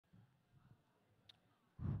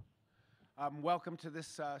Welcome to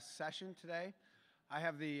this session today. I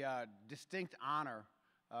have the distinct honor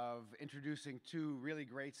of introducing two really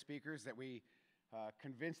great speakers that we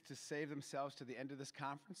convinced to save themselves to the end of this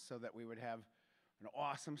conference so that we would have an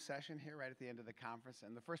awesome session here right at the end of the conference.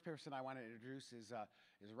 And the first person I want to introduce is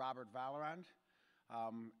Robert Vallerand.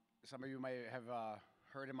 Some of you may have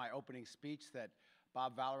heard in my opening speech that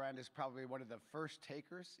Bob Vallerand is probably one of the first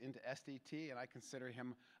takers into SDT, and I consider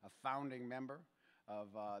him a founding member of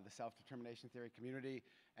the self-determination theory community.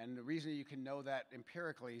 And the reason you can know that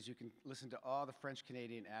empirically is you can listen to all the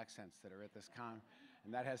French-Canadian accents that are at this con,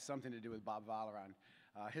 and that has something to do with Bob Vallerand.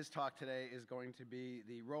 His talk today is going to be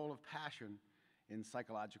the role of passion in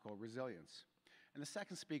psychological resilience. And the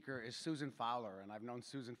second speaker is Susan Fowler, and I've known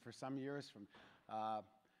Susan for some years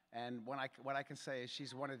and what I can say is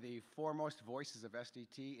she's one of the foremost voices of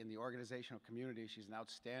SDT in the organizational community. She's an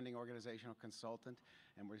outstanding organizational consultant,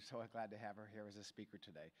 and we're so glad to have her here as a speaker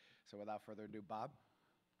today. So without further ado, Bob.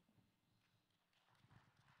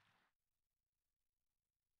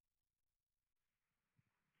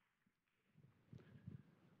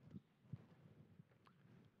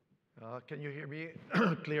 Can you hear me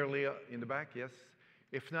clearly in the back? Yes.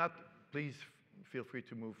 If not, please feel free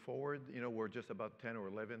to move forward. You know, we're just about 10 or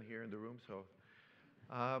 11 here in the room. So,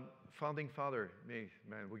 founding father, me,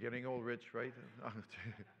 man, we're getting old, Rich, right?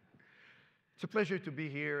 It's a pleasure to be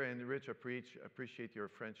here. And Rich, I appreciate your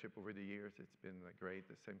friendship over the years. It's been great.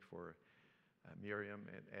 The same for Miriam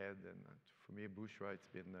and Ed. And for me, Bushra,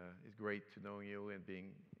 it's great to know you and being,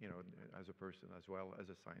 you know, as a person as well as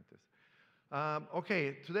a scientist.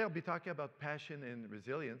 Okay, today I'll be talking about passion and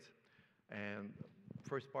resilience. And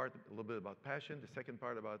first part, a little bit about passion. The second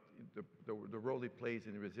part about the role it plays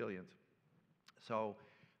in resilience. So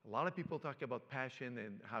a lot of people talk about passion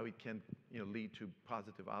and how it can, you know, lead to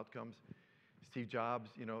positive outcomes. Steve Jobs,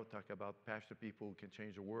 you know, talk about passionate people who can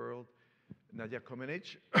change the world. Nadia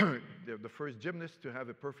Comaneci, the first gymnast to have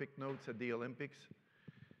a perfect notes at the Olympics.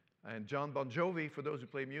 And John Bon Jovi, for those who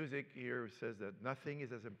play music here, says that nothing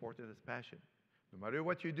is as important as passion. No matter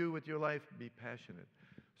what you do with your life, be passionate.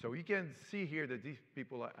 So you can see here that these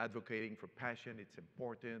people are advocating for passion. It's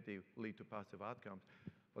important. They lead to positive outcomes.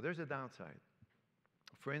 But there's a downside.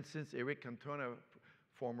 For instance, Eric Cantona,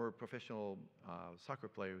 former professional soccer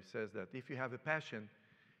player, says that if you have a passion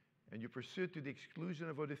and you pursue it to the exclusion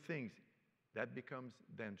of other things, that becomes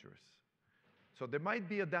dangerous. So there might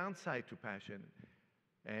be a downside to passion.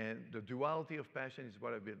 And the duality of passion is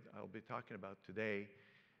what I'll be talking about today,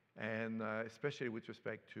 and especially with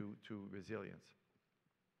respect to resilience.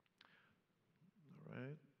 All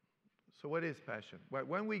right. So what is passion? Well,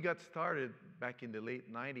 when we got started back in the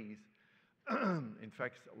late 90s, in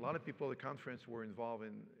fact, a lot of people at the conference were involved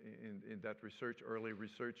in that research, early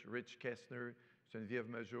research. Rich Kessner, Geneviève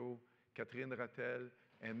Majot, Catherine Rattel,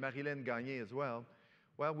 and Marilyn Gagné as well.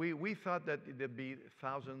 Well, we thought that there'd be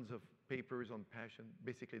thousands of papers on passion.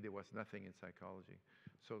 Basically, there was nothing in psychology.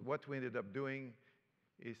 So what we ended up doing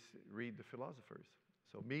is read the philosophers.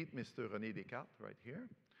 So meet Mr. René Descartes right here.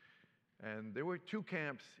 And there were two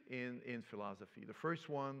camps in philosophy. The first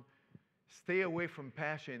one, stay away from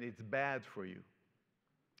passion, it's bad for you.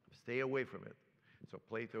 Stay away from it. So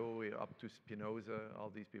Plato up to Spinoza,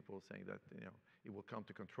 all these people saying that, you know, it will come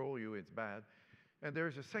to control you, it's bad. And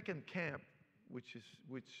there's a second camp which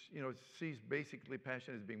you know, sees basically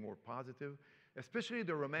passion as being more positive, especially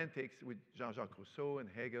the romantics with Jean-Jacques Rousseau and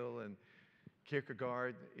Hegel and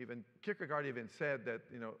Kierkegaard. Kierkegaard even said that,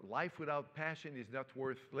 you know, life without passion is not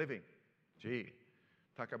worth living. Gee,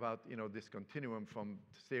 talk about, you know, this continuum from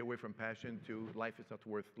stay away from passion to life is not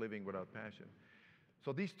worth living without passion.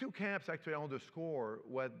 So these two camps actually underscore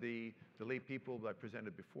what the late people that I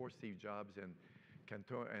presented before, Steve Jobs and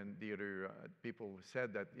Cantor and the other people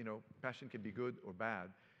said that, you know, passion can be good or bad.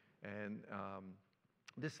 And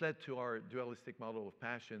this led to our dualistic model of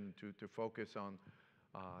passion to focus on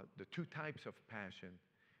the two types of passion.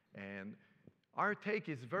 And our take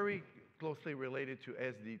is very closely related to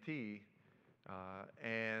SDT.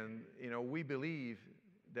 And, you know, we believe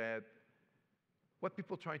that what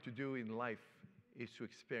people try to do in life is to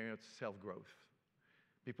experience self-growth.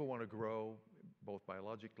 People want to grow, both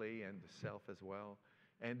biologically and the self as well.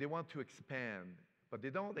 And they want to expand, but they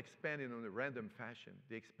don't expand in a random fashion.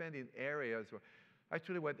 They expand in areas where,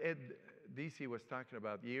 actually what Ed Deci was talking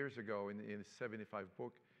about years ago in his 75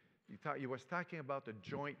 book, he was talking about the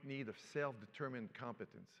joint need of self-determined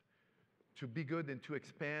competence. To be good and to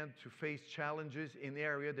expand, to face challenges in the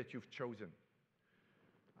area that you've chosen.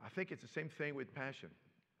 I think it's the same thing with passion.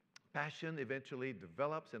 Passion eventually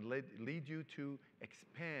develops and lead you to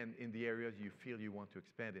expand in the areas you feel you want to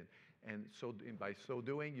expand in. And by so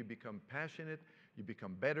doing, you become passionate, you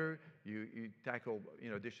become better, you tackle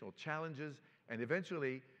additional challenges, and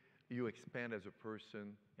eventually you expand as a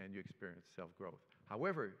person and you experience self-growth.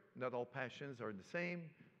 However, not all passions are the same.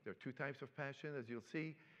 There are two types of passion, as you'll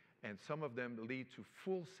see, and some of them lead to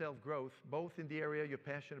full self-growth, both in the area you're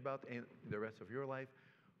passionate about and the rest of your life,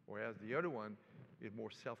 whereas the other one is more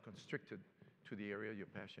self-constricted to the area you're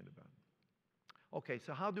passionate about. Okay,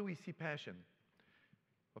 so how do we see passion?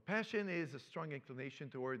 Well, passion is a strong inclination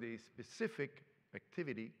toward a specific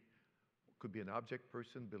activity. Could be an object,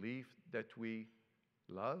 person, belief that we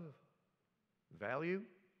love, value,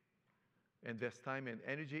 invest time and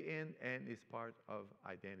energy in, and is part of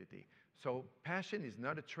identity. So passion is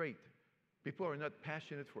not a trait. People are not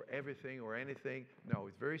passionate for everything or anything. No,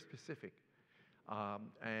 it's very specific.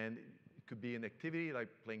 And it could be an activity like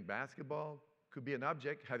playing basketball, could be an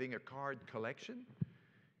object, having a card collection,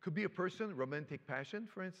 could be a person, romantic passion,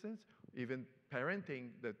 for instance, even parenting,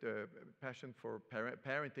 passion for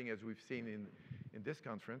parenting, as we've seen in this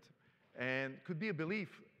conference, and could be a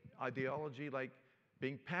belief, ideology, like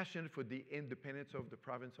being passionate for the independence of the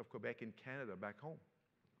province of Quebec in Canada, back home.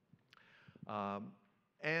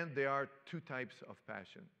 And there are two types of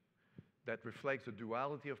passion that reflects the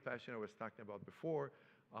duality of passion I was talking about before,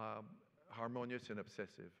 harmonious and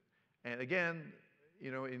obsessive. And again,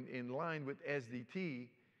 in line with SDT,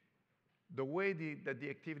 the way that the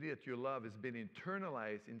activity that you love has been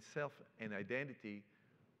internalized in self and identity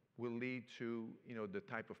will lead to the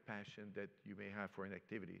type of passion that you may have for an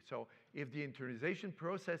activity. So if the internalization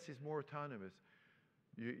process is more autonomous,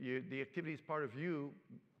 the activity is part of you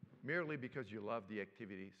merely because you love the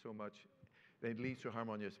activity so much that it leads to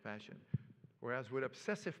harmonious passion. Whereas with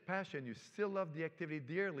obsessive passion, you still love the activity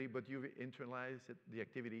dearly, but you internalize the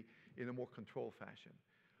activity in a more controlled fashion.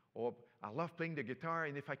 Or I love playing the guitar,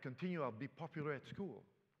 and if I continue, I'll be popular at school.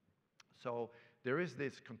 So there is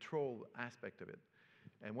this control aspect of it.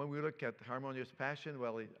 And when we look at harmonious passion,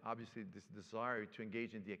 well, obviously this desire to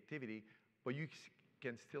engage in the activity, but you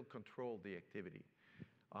can still control the activity.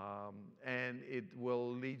 And it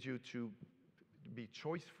will lead you to be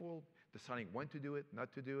choiceful, deciding when to do it,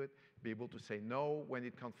 not to do it, be able to say no when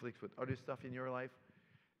it conflicts with other stuff in your life.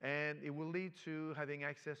 And it will lead to having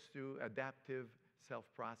access to adaptive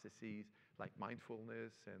self-processes like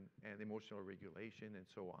mindfulness and emotional regulation and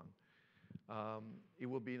so on. It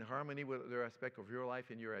will be in harmony with other aspects of your life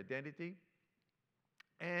and your identity.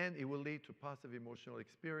 And it will lead to positive emotional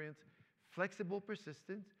experience, flexible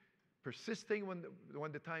persistence, persisting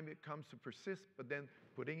when the time it comes to persist, but then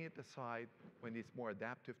putting it aside when it's more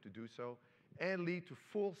adaptive to do so, and lead to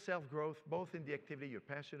full self-growth, both in the activity you're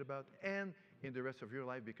passionate about and in the rest of your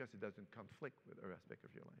life because it doesn't conflict with other aspects of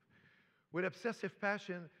your life. With obsessive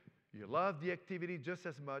passion, you love the activity just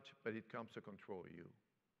as much, but it comes to control you.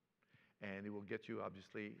 And it will get you,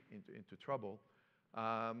 obviously, into trouble.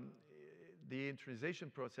 The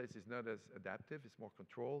internalization process is not as adaptive, it's more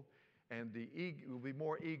controlled. And the will be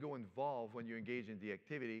more ego involved when you engage in the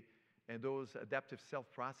activity. And those adaptive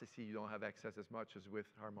self-processes, you don't have access as much as with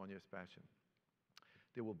harmonious passion.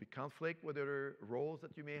 There will be conflict with other roles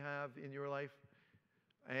that you may have in your life.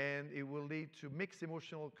 And it will lead to mixed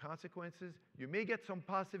emotional consequences. You may get some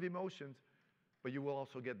positive emotions, but you will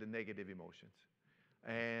also get the negative emotions.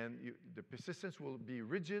 And the persistence will be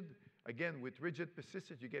rigid. Again, with rigid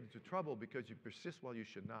persistence, you get into trouble because you persist while you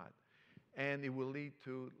should not. And it will lead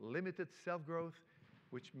to limited self-growth,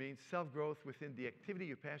 which means self-growth within the activity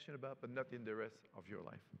you're passionate about, but not in the rest of your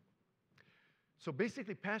life. So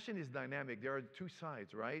basically, passion is dynamic. There are two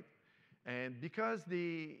sides, right? And because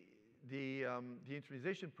the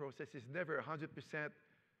internalization process is never 100%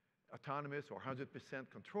 autonomous or 100%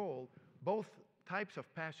 controlled, both types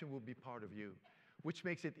of passion will be part of you, which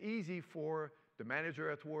makes it easy for the manager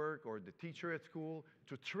at work or the teacher at school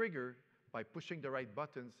to trigger by pushing the right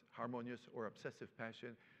buttons, harmonious or obsessive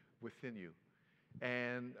passion within you.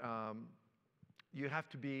 And you have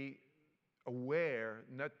to be aware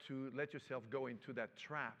not to let yourself go into that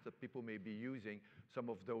trap that people may be using, some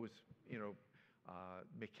of those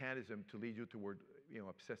mechanisms to lead you toward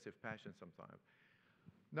obsessive passion sometimes.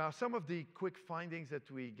 Now, some of the quick findings that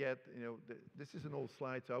we get, this is an old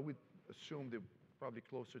slide, so I would assume they're probably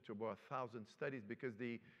closer to about 1,000 studies because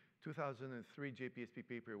the 2003 JPSP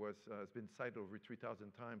paper has been cited over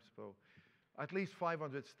 3,000 times. So at least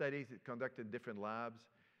 500 studies conducted in different labs.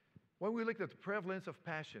 When we look at the prevalence of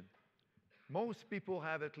passion, most people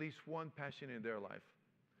have at least one passion in their life.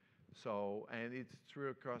 So, and it's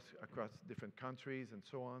true across different countries and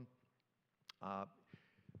so on.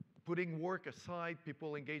 Putting work aside,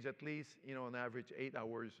 people engage at least, on average 8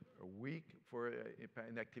 hours a week for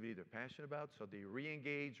an activity they're passionate about. So they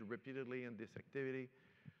re-engage repeatedly in this activity.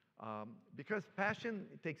 Because passion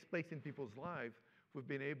takes place in people's lives, we've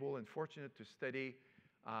been able and fortunate to study,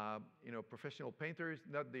 professional painters,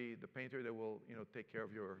 not the painter that will, take care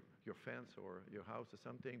of your fence or your house or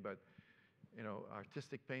something, but,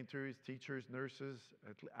 artistic painters, teachers, nurses,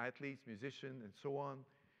 athletes, musicians, and so on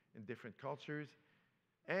in different cultures.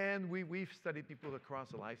 And we've studied people across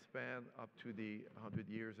the lifespan up to the 100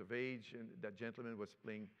 years of age. And that gentleman was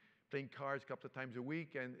playing cards a couple of times a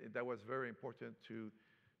week, and that was very important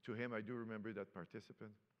to him. I do remember that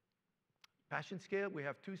participant. Passion scale, we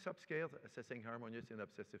have 2 subscales, assessing harmonious and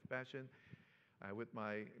obsessive passion. With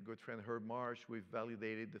my good friend Herb Marsh, we've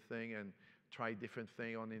validated the thing and tried different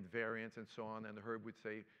things on invariance and so on. And Herb would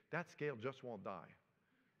say, that scale just won't die.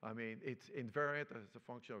 I mean, it's invariant as a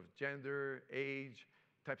function of gender, age,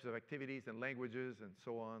 types of activities and languages, and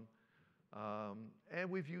so on. And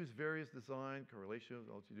we've used various design, correlations,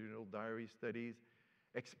 longitudinal diary studies,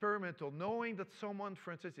 experimental, knowing that someone,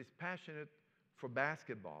 for instance, is passionate for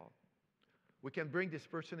basketball. We can bring this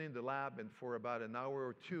person in the lab and for about an hour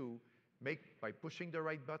or two, by pushing the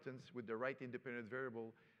right buttons with the right independent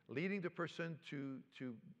variable, leading the person to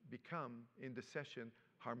become, in the session,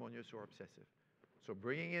 harmonious or obsessive. So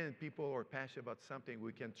bringing in people who are passionate about something,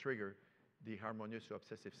 we can trigger the harmonious or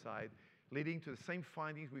obsessive side, leading to the same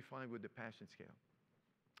findings we find with the passion scale.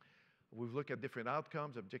 We've looked at different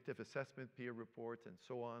outcomes, objective assessment, peer reports, and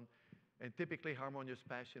so on. And typically, harmonious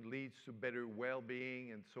passion leads to better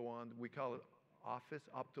well-being and so on. We call it office,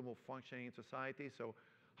 optimal functioning in society. So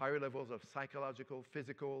higher levels of psychological,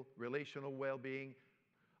 physical, relational well-being.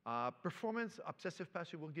 Performance, obsessive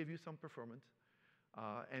passion will give you some performance.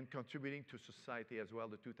 And contributing to society as well.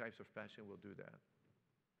 The 2 types of passion will do that.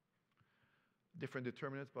 Different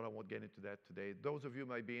determinants, but I won't get into that today. Those of you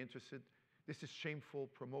might be interested, this is shameful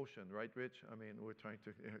promotion, right, Rich? I mean, we're trying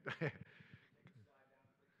to...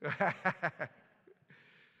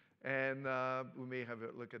 And we may have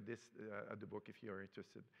a look at this, at the book if you're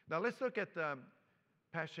interested. Now let's look at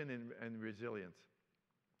passion and resilience.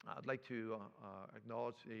 I'd like to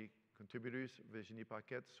acknowledge the contributors, Virginie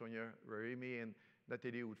Paquette, Sonia Rarimi, and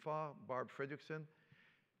Nathalie Houdfort, Barb Fredrickson.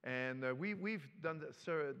 And we've done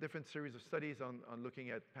a different series of studies on looking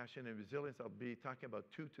at passion and resilience. I'll be talking about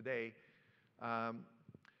 2 today.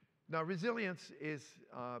 Now, resilience is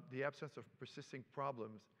the absence of persisting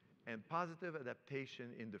problems and positive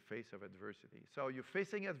adaptation in the face of adversity. So you're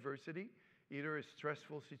facing adversity, either a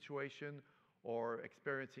stressful situation or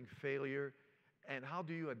experiencing failure, and how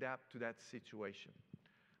do you adapt to that situation?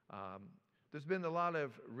 There's been a lot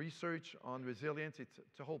of research on resilience.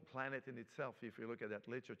 It's a whole planet in itself if you look at that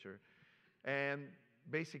literature. And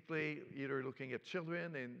basically, either looking at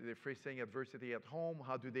children and they're facing adversity at home,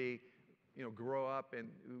 how do they grow up and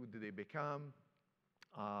who do they become?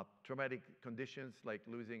 Traumatic conditions like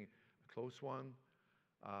losing a close one,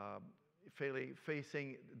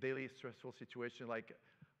 facing daily stressful situations like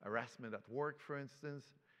harassment at work, for instance.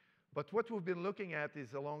 But what we've been looking at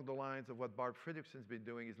is along the lines of what Barb Fredrickson's been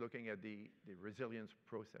doing, is looking at the resilience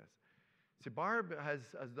process. See, Barb has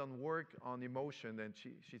done work on emotion, and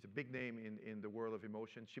she's a big name in the world of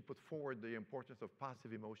emotion. She put forward the importance of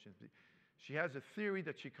positive emotions. She has a theory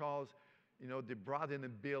that she calls, the broaden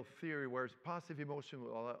and build theory, whereas positive emotion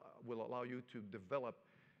will allow you to develop,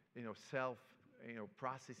 self,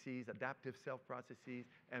 processes, adaptive self processes,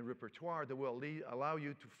 and repertoire that will allow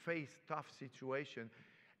you to face tough situations.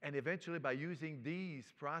 And eventually, by using these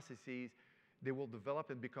processes, they will develop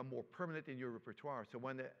and become more permanent in your repertoire. So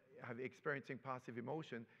when experiencing positive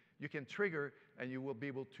emotion, you can trigger and you will be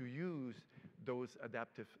able to use those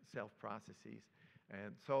adaptive self processes.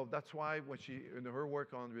 And so that's why when in her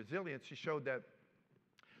work on resilience, she showed that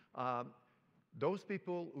those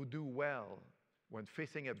people who do well when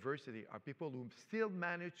facing adversity are people who still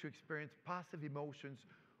manage to experience positive emotions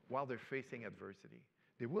while they're facing adversity.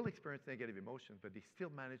 They will experience negative emotions, but they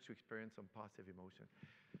still manage to experience some positive emotion.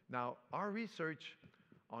 Now, our research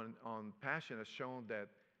on passion has shown that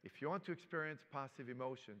if you want to experience positive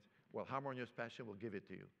emotions, well, harmonious passion will give it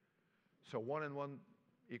to you. So 1 and 1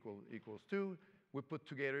 equals 2. We put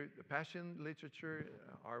together the passion literature,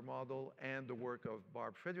 our model, and the work of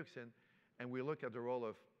Barb Fredrickson, and we look at the role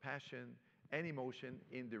of passion and emotion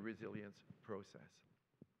in the resilience process.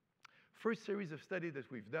 First series of studies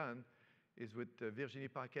that we've done is with Virginie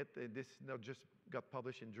Paquette, and this now just got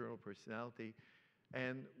published in Journal Personality.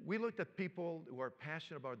 And we looked at people who are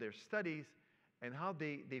passionate about their studies and how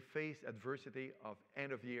they face adversity of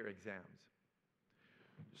end-of-year exams.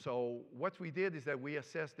 So what we did is that we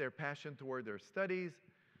assessed their passion toward their studies,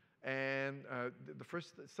 And the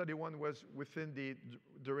first study one was within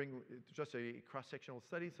during just a cross-sectional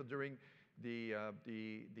study, so during the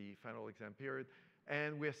final exam period.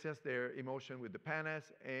 And we assess their emotion with the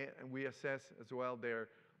PANAS, and we assess as well their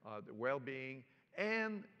well-being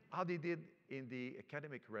and how they did in the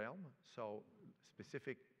academic realm, so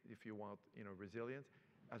specific, if you want, resilience,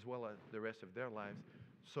 as well as the rest of their lives,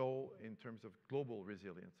 so in terms of global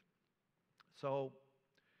resilience. So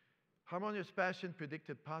harmonious passion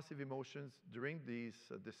predicted positive emotions during this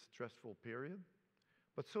stressful period,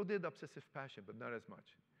 but so did obsessive passion, but not as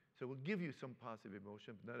much. So it will give you some positive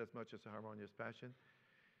emotion, but not as much as a harmonious passion.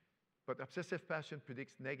 But obsessive passion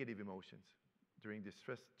predicts negative emotions during this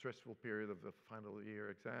stressful period of the final year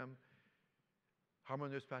exam.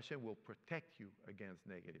 Harmonious passion will protect you against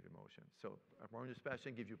negative emotion. So harmonious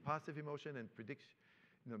passion gives you positive emotion and predicts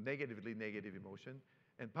negative emotion.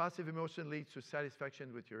 And positive emotion leads to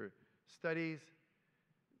satisfaction with your studies,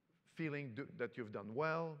 feeling that you've done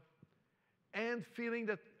well, and feeling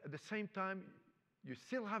that at the same time you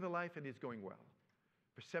still have a life and it's going well.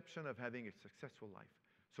 Perception of having a successful life.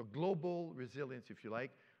 So global resilience, if you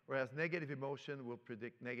like, whereas negative emotion will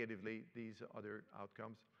predict negatively these other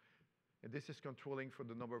outcomes. And this is controlling for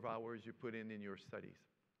the number of hours you put in your studies,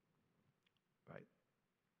 right?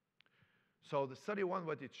 So the study one,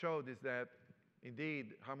 what it showed is that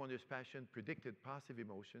indeed harmonious passion predicted positive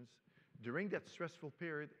emotions during that stressful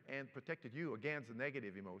period and protected you against the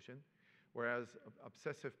negative emotion, whereas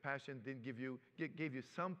obsessive passion didn't gave you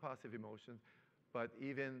some positive emotions, but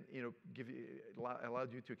even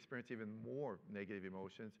allowed you to experience even more negative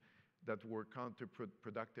emotions that were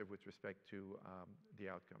counterproductive with respect to the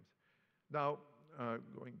outcomes. Now,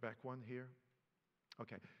 going back one here.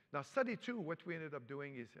 Okay. Now, study two, what we ended up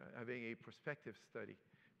doing is having a prospective study,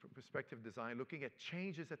 prospective design, looking at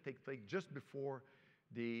changes that take place just before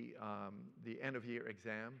the end of year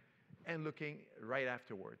exam and looking right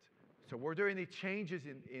afterwards. So were there any changes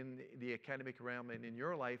in the academic realm and in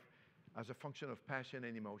your life as a function of passion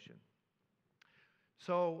and emotion?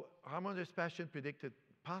 So harmonious passion predicted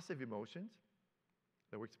positive emotions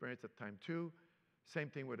that were experienced at time 2. Same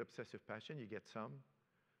thing with obsessive passion, you get some.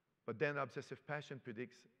 But then obsessive passion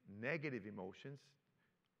predicts negative emotions,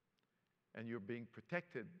 and you're being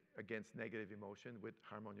protected against negative emotion with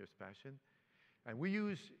harmonious passion. And we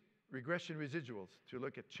use regression residuals to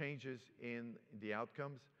look at changes in the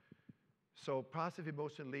outcomes. So positive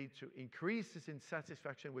emotion leads to increases in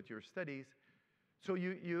satisfaction with your studies. So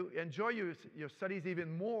you enjoy your studies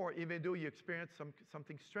even more, even though you experience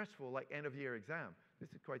something stressful like end of year exam.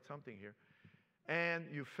 This is quite something here. And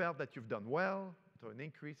you felt that you've done well, so an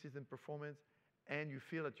increases in performance, and you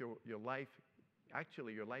feel that your life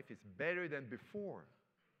is better than before.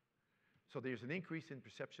 So there's an increase in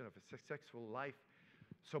perception of a successful life.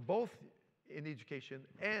 So both in education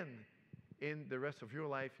and in the rest of your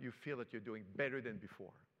life, you feel that you're doing better than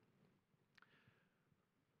before.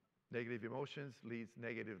 Negative emotions leads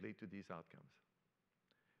negatively to these outcomes.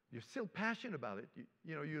 You're still passionate about it.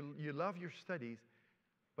 You love your studies,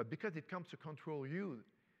 but because it comes to control you,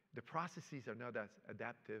 the processes are not as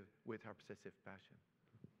adaptive with obsessive passion.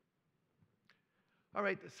 All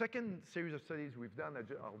right, the second series of studies we've done,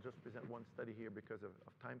 I'll just present one study here because of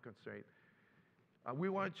time constraint. We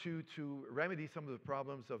wanted to remedy some of the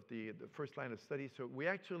problems of the first line of study, so we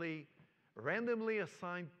actually randomly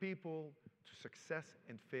assigned people to success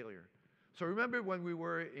and failure. So remember when we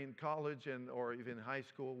were in college or even high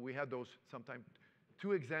school, we had those sometimes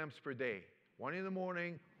 2 exams per day, one in the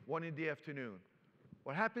morning, one in the afternoon.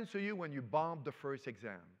 What happens to you when you bombed the first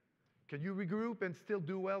exam? Can you regroup and still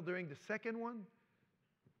do well during the second one?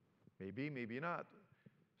 Maybe, maybe not.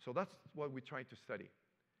 So that's what we tried to study.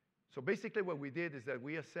 So basically what we did is that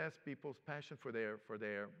we assessed people's passion for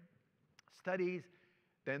their studies.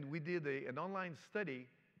 Then we did an online study,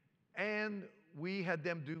 and we had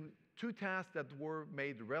them do 2 tasks that were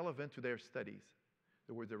made relevant to their studies.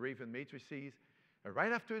 There were the Raven matrices. And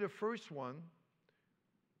right after the first one,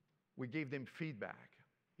 we gave them feedback.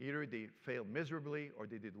 Either they failed miserably or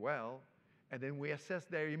they did well. And then we assessed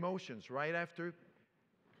their emotions right after.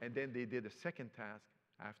 And then they did a second task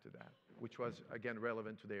after that, which was, again,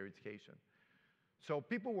 relevant to their education. So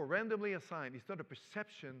people were randomly assigned. It's not a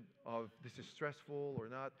perception of this is stressful or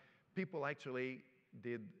not. People actually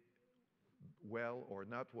did well or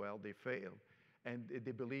not well. They failed. And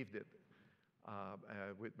they believed it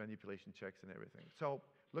with manipulation checks and everything. So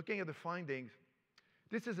looking at the findings,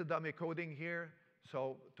 this is a dummy coding here.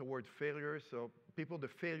 So toward failure, so people, the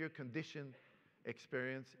failure condition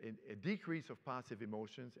experience a decrease of positive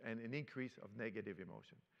emotions and an increase of negative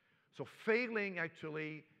emotions. So failing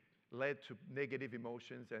actually led to negative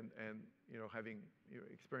emotions and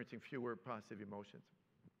experiencing fewer positive emotions.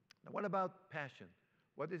 Now, what about passion?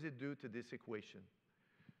 What does it do to this equation?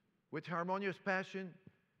 With harmonious passion,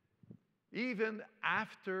 even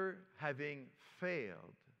after having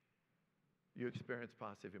failed, you experience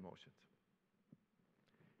positive emotions.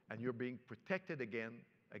 And you're being protected again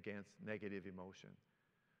against negative emotion.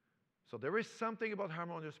 So there is something about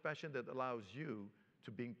harmonious passion that allows you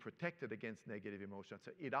to being protected against negative emotions.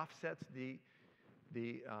 So it offsets the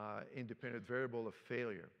independent variable of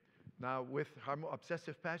failure. Now, with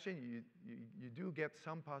obsessive passion, you do get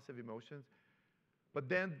some positive emotions, but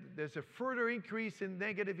then there's a further increase in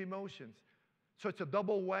negative emotions. So it's a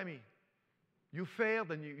double whammy. You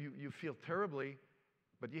failed and you feel terribly,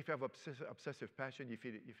 but if you have obsessive passion, you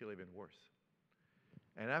feel even worse.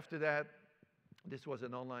 And after that, this was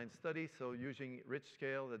an online study, so using rich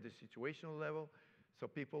scale at the situational level. So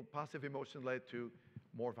positive emotion led to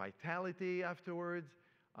more vitality afterwards,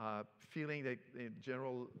 feeling the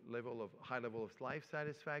general high level of life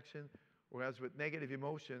satisfaction, whereas with negative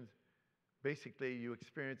emotions, basically you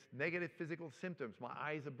experience negative physical symptoms. My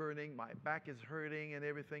eyes are burning, my back is hurting and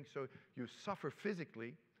everything, so you suffer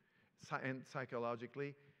physically and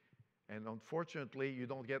psychologically, and unfortunately you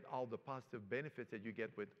don't get all the positive benefits that you get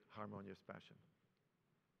with harmonious passion.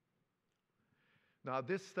 Now,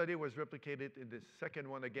 this study was replicated in the second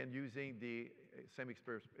one, again, using the same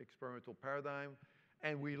experimental paradigm.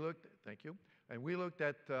 And we looked, thank you, and we looked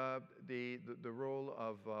at the role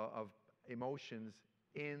of emotions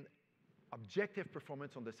in objective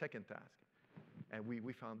performance on the second task. And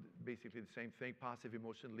we found basically the same thing. Positive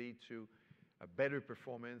emotion lead to a better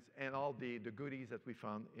performance and all the goodies that we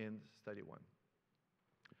found in study one.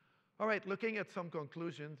 All right, looking at some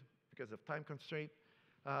conclusions because of time constraint.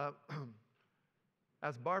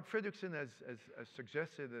 As Barb Fredrickson has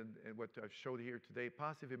suggested and what I've showed here today,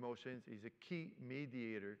 positive emotions is a key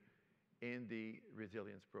mediator in the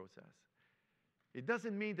resilience process. It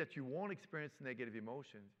doesn't mean that you won't experience negative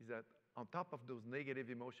emotions. It's that on top of those negative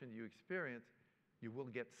emotions you experience, you will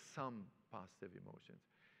get some positive emotions.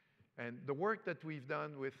 And the work that we've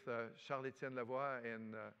done with Charles-Étienne Lavoie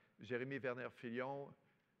and Jérémy Werner-Fillon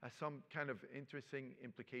has some kind of interesting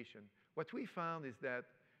implication. What we found is that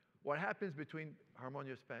what happens between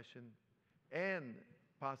harmonious passion and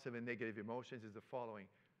positive and negative emotions is the following.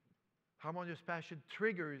 Harmonious passion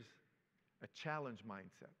triggers a challenge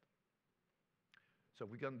mindset. So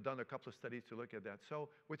we've done a couple of studies to look at that. So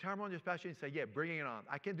with harmonious passion, you say, yeah, bring it on.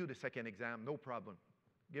 I can do the second exam, no problem.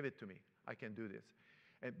 Give it to me. I can do this.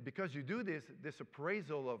 And because you do this, this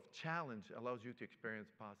appraisal of challenge allows you to experience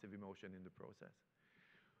positive emotion in the process.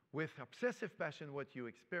 With obsessive passion, what you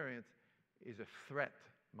experience is a threat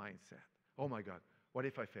mindset. Oh my God, what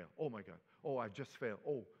if I fail? Oh my God, oh, I've just failed.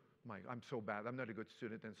 Oh my, I'm so bad, I'm not a good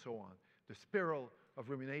student, and so on. The spiral of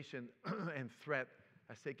rumination and threat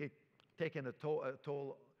has taken a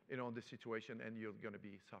toll on the situation, and you're going to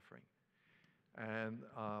be suffering. And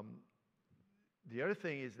the other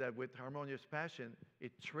thing is that with harmonious passion,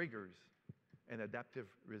 it triggers an adaptive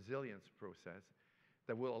resilience process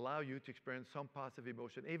that will allow you to experience some positive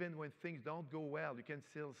emotion. Even when things don't go well, you can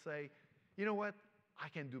still say, you know what? I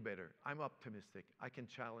can do better. I'm optimistic. I can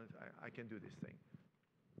challenge. I can do this thing.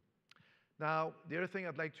 Now, the other thing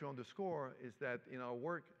I'd like to underscore is that in our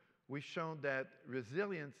work, we've shown that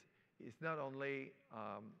resilience is not only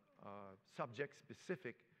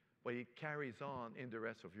subject-specific, but it carries on in the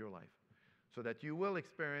rest of your life. So that you will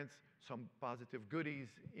experience some positive goodies,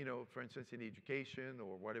 for instance, in education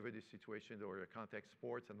or whatever the situation or your context,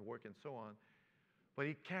 sports and work and so on, but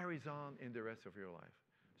it carries on in the rest of your life.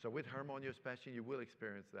 So with harmonious passion, you will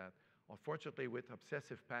experience that. Unfortunately, with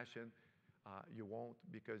obsessive passion, you won't,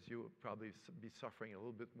 because you will probably be suffering a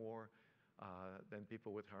little bit more than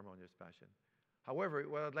people with harmonious passion. However,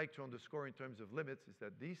 what I'd like to underscore in terms of limits is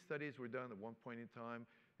that these studies were done at one point in time,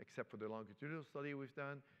 except for the longitudinal study we've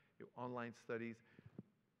done, online studies.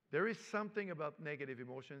 There is something about negative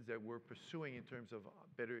emotions that we're pursuing in terms of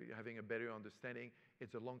having a better understanding.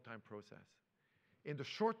 It's a long-time process. In the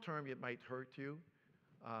short term, it might hurt you.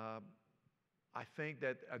 I think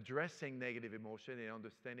that addressing negative emotion and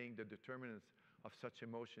understanding the determinants of such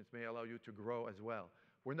emotions may allow you to grow as well.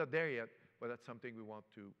 We're not there yet, but that's something we want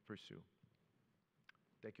to pursue.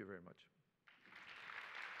 Thank you very much.